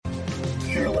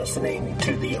listening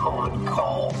to the On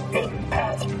Call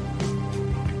Empath.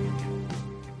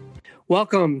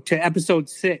 Welcome to episode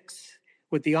 6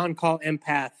 with the On Call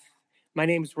Empath. My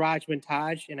name is Raj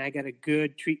Montage, and I got a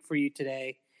good treat for you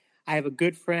today. I have a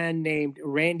good friend named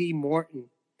Randy Morton,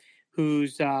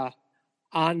 who's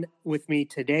on with me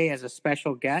today as a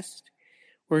special guest.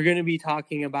 We're going to be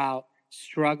talking about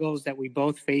struggles that we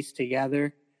both face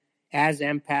together as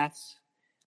empaths.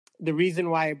 The reason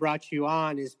why I brought you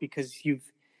on is because you've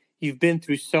been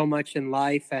through so much in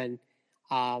life, and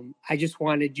I just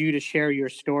wanted you to share your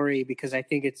story because I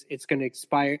think it's going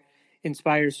to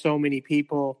inspire so many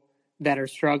people that are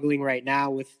struggling right now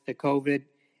with the COVID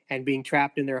and being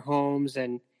trapped in their homes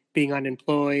and being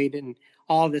unemployed and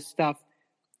all this stuff.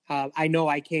 I know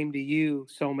I came to you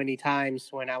so many times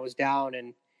when I was down,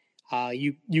 and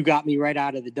you got me right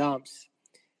out of the dumps.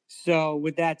 So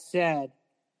with that said,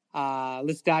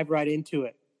 let's dive right into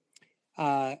it.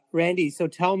 Randy, so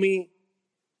tell me,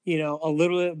 a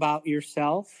little bit about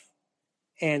yourself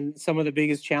and some of the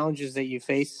biggest challenges that you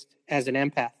faced as an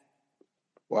empath.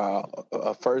 Wow.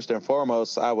 First and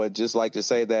foremost, I would just like to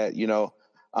say that,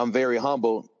 I'm very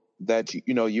humbled that,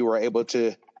 you were able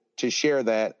to share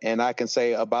that. And I can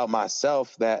say about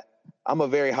myself that I'm a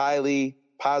very highly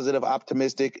positive,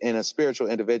 optimistic, and a spiritual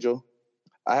individual.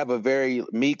 I have a very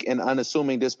meek and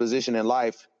unassuming disposition in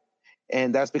life.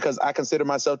 And that's because I consider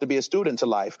myself to be a student to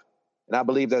life. And I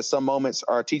believe that some moments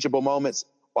are teachable moments,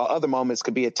 while other moments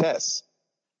could be a test.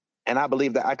 And I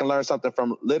believe that I can learn something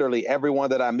from literally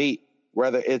everyone that I meet,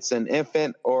 whether it's an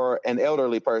infant or an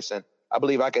elderly person. I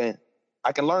believe I can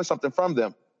learn something from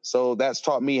them. So that's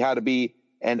taught me how to be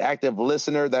an active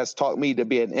listener. That's taught me to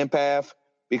be an empath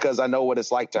because I know what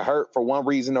it's like to hurt for one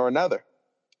reason or another.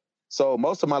 So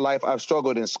most of my life, I've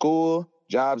struggled in school,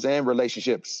 jobs, and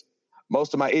relationships.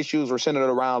 Most of my issues were centered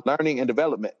around learning and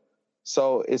development.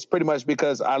 So it's pretty much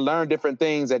because I learned different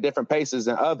things at different paces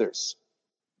than others.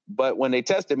 But when they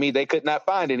tested me, they could not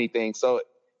find anything. So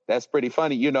that's pretty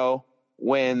funny,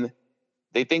 when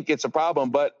they think it's a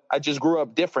problem, but I just grew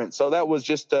up different. So that was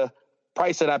just the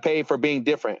price that I paid for being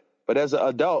different. But as an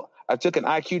adult, I took an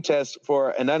IQ test for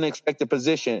an unexpected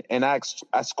position, and I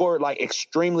scored like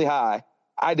extremely high.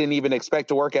 I didn't even expect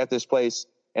to work at this place,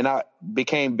 and I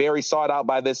became very sought out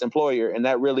by this employer, and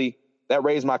that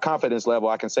raised my confidence level.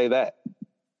 I can say that.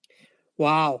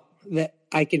 Wow, that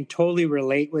I can totally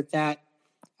relate with that.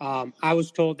 I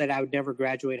was told that I would never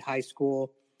graduate high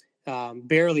school,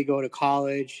 barely go to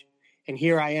college, and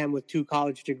here I am with 2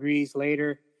 college degrees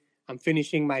later. I'm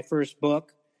finishing my first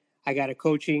book. I got a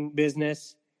coaching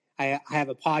business. I have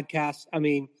a podcast. I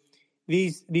mean,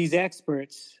 these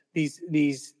experts,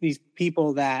 these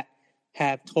people that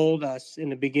have told us in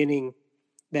the beginning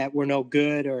that we're no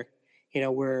good or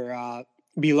we're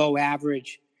below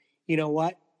average. You know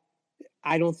what?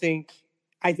 I think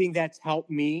that's helped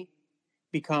me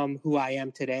become who I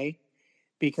am today,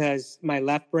 because my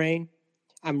left brain,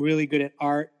 I'm really good at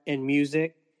art and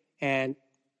music and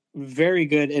very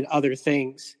good at other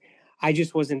things. I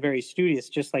just wasn't very studious,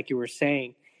 just like you were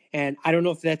saying. And I don't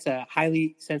know if that's a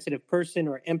highly sensitive person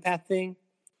or empath thing.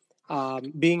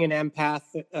 Being an empath,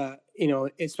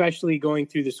 especially going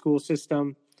through the school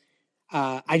system,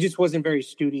 I just wasn't very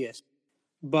studious.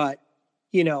 But,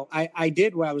 I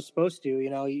did what I was supposed to.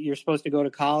 You're supposed to go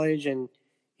to college and,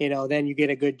 then you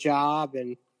get a good job.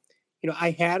 And,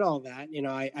 I had all that.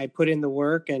 I put in the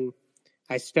work and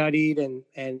I studied and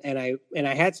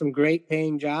I had some great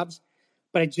paying jobs,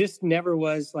 but I just never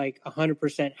was like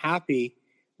 100% happy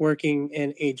working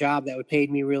in a job that would pay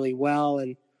me really well.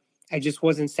 And I just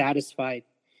wasn't satisfied.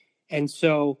 And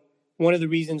so one of the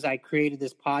reasons I created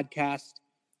this podcast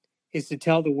is to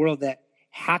tell the world that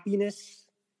happiness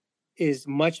is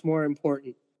much more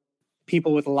important.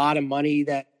 People with a lot of money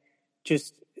that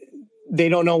they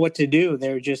don't know what to do.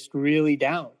 They're just really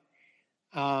down.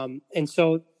 And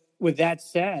so with that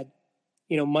said,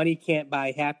 money can't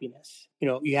buy happiness.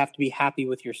 You have to be happy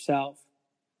with yourself.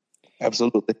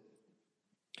 Absolutely.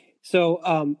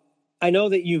 So I know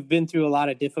that you've been through a lot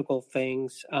of difficult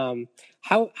things.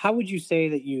 How would you say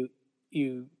that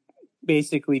you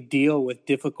basically deal with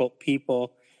difficult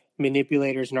people,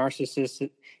 manipulators, narcissists?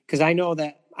 Because I know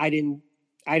that I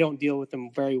don't deal with them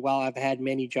very well. I've had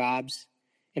many jobs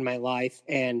in my life,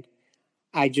 and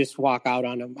I just walk out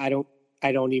on them. I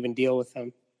don't even deal with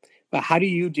them. But how do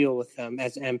you deal with them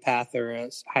as an empath or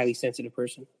as a highly sensitive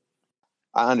person?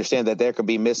 I understand that there could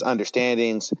be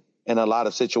misunderstandings in a lot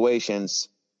of situations,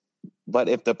 but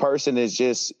if the person is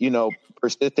just,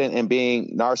 persistent and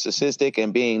being narcissistic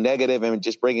and being negative and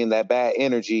just bringing that bad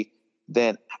energy,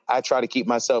 then I try to keep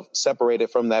myself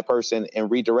separated from that person and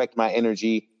redirect my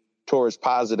energy towards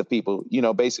positive people,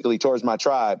 basically towards my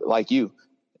tribe like you.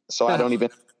 So I don't even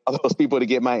allow those people to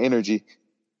get my energy.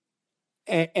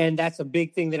 And that's a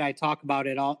big thing that I talk about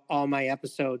in all my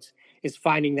episodes is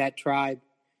finding that tribe.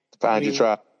 Find your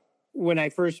tribe. When I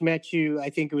first met you, I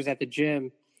think it was at the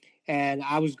gym, and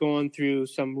I was going through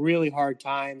some really hard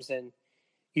times, and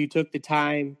you took the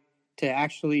time to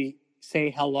actually say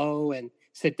hello and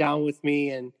sit down with me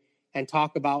and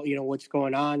talk about, what's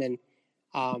going on.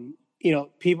 And,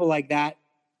 people like that,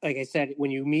 like I said,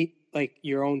 when you meet like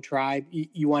your own tribe,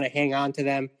 you want to hang on to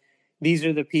them. These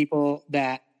are the people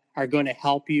that are going to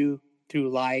help you through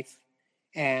life.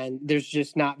 And there's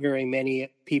just not very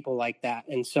many people like that.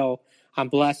 And so I'm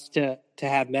blessed to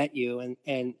have met you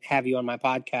and have you on my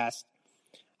podcast.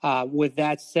 With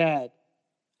that said,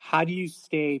 how do you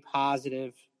stay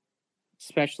positive,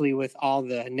 especially with all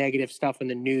the negative stuff in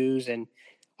the news and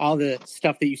all the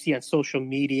stuff that you see on social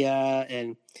media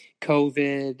and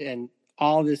COVID and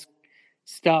all this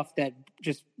stuff that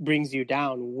just brings you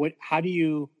down? How do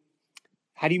you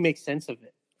make sense of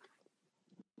it?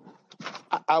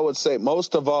 I would say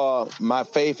most of all, my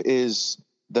faith is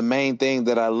the main thing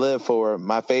that I live for.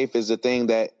 My faith is the thing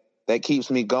that keeps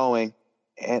me going.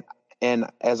 And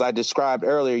as I described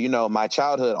earlier, my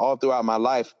childhood, all throughout my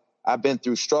life, I've been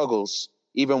through struggles.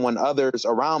 Even when others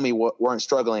around me weren't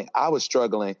struggling, I was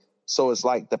struggling. So it's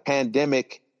like the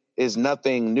pandemic is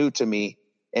nothing new to me.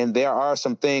 And there are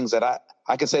some things that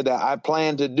I can say that I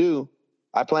plan to do.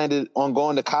 I planned on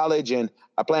going to college, and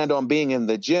I planned on being in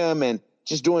the gym and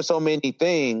just doing so many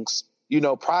things,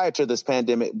 prior to this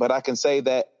pandemic. But I can say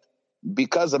that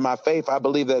because of my faith, I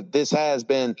believe that this has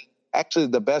been actually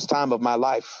the best time of my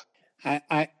life.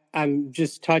 I'm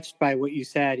just touched by what you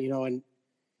said, and,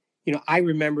 I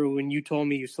remember when you told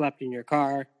me you slept in your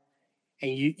car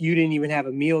and you didn't even have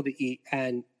a meal to eat.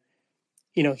 And,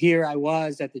 here I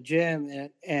was at the gym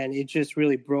and it just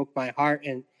really broke my heart.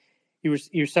 And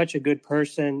you're such a good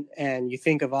person and you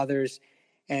think of others.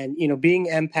 And, being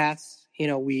empaths,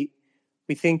 we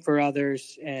think for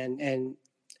others and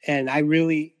I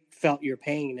really felt your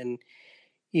pain and,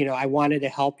 I wanted to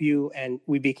help you and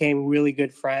we became really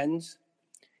good friends.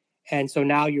 And so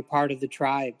now you're part of the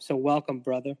tribe. So welcome,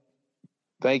 brother.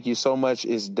 Thank you so much.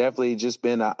 It's definitely just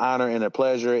been an honor and a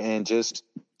pleasure. And just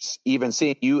even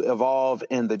seeing you evolve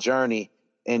in the journey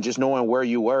and just knowing where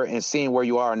you were and seeing where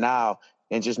you are now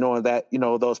and just knowing that,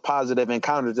 those positive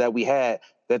encounters that we had,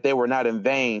 that they were not in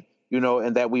vain,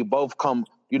 and that we both come,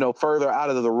 further out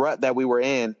of the rut that we were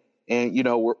in. And,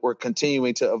 we're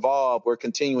continuing to evolve. We're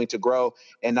continuing to grow.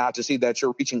 And now to see that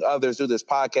you're reaching others through this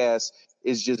podcast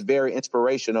is just very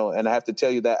inspirational. And I have to tell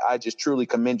you that I just truly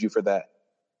commend you for that.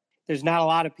 There's not a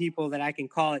lot of people that I can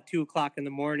call at 2:00 in the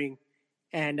morning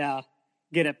and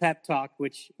get a pep talk,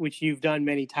 which you've done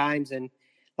many times. And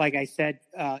like I said,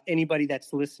 anybody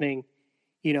that's listening,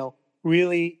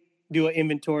 really do an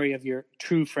inventory of your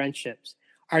true friendships.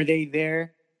 Are they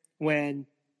there when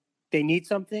they need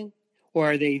something,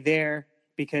 or are they there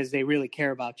because they really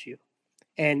care about you?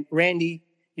 And Randy,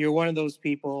 you're one of those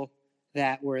people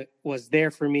that was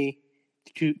there for me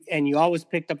and you always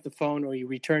picked up the phone or you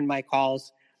returned my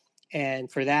calls.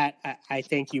 And for that, I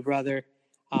thank you, brother.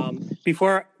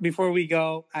 Before we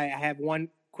go, I have one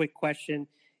quick question.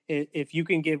 If you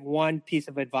can give one piece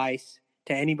of advice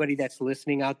to anybody that's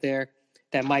listening out there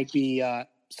that might be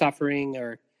suffering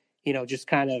or, just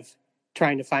kind of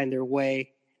trying to find their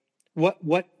way, what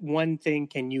one thing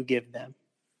can you give them?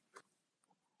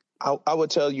 I would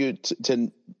tell you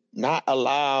to not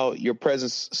allow your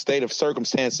present state of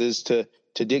circumstances to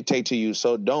dictate to you.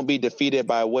 So don't be defeated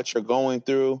by what you're going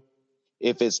through.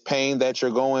 If it's pain that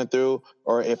you're going through,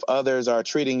 or if others are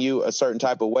treating you a certain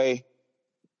type of way,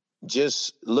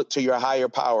 just look to your higher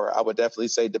power. I would definitely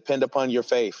say depend upon your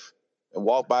faith and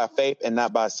walk by faith and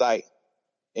not by sight.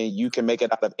 And you can make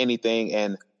it out of anything.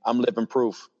 And I'm living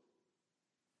proof.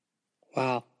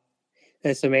 Wow.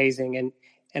 That's amazing.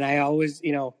 And I always,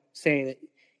 say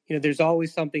that, there's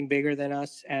always something bigger than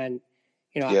us. And,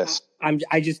 yes.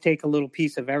 I just take a little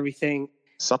piece of everything.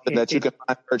 Something that you can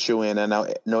find virtue in. And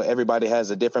I know everybody has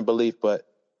a different belief, but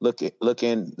look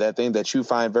in that thing that you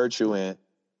find virtue in,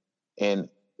 and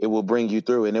it will bring you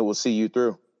through and it will see you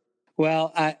through.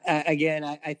 Well,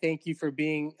 I thank you for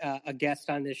being a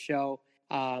guest on this show.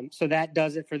 So that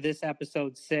does it for this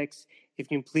episode 6.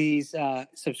 If you can please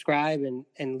subscribe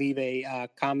and leave a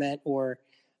comment or,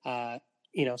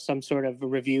 some sort of a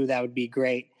review, that would be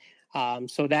great.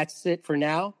 So that's it for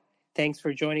now. Thanks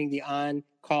for joining the On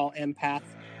Call Empath,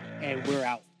 and we're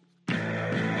out.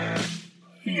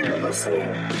 You're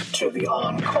listening to the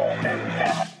On Call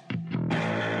Empath.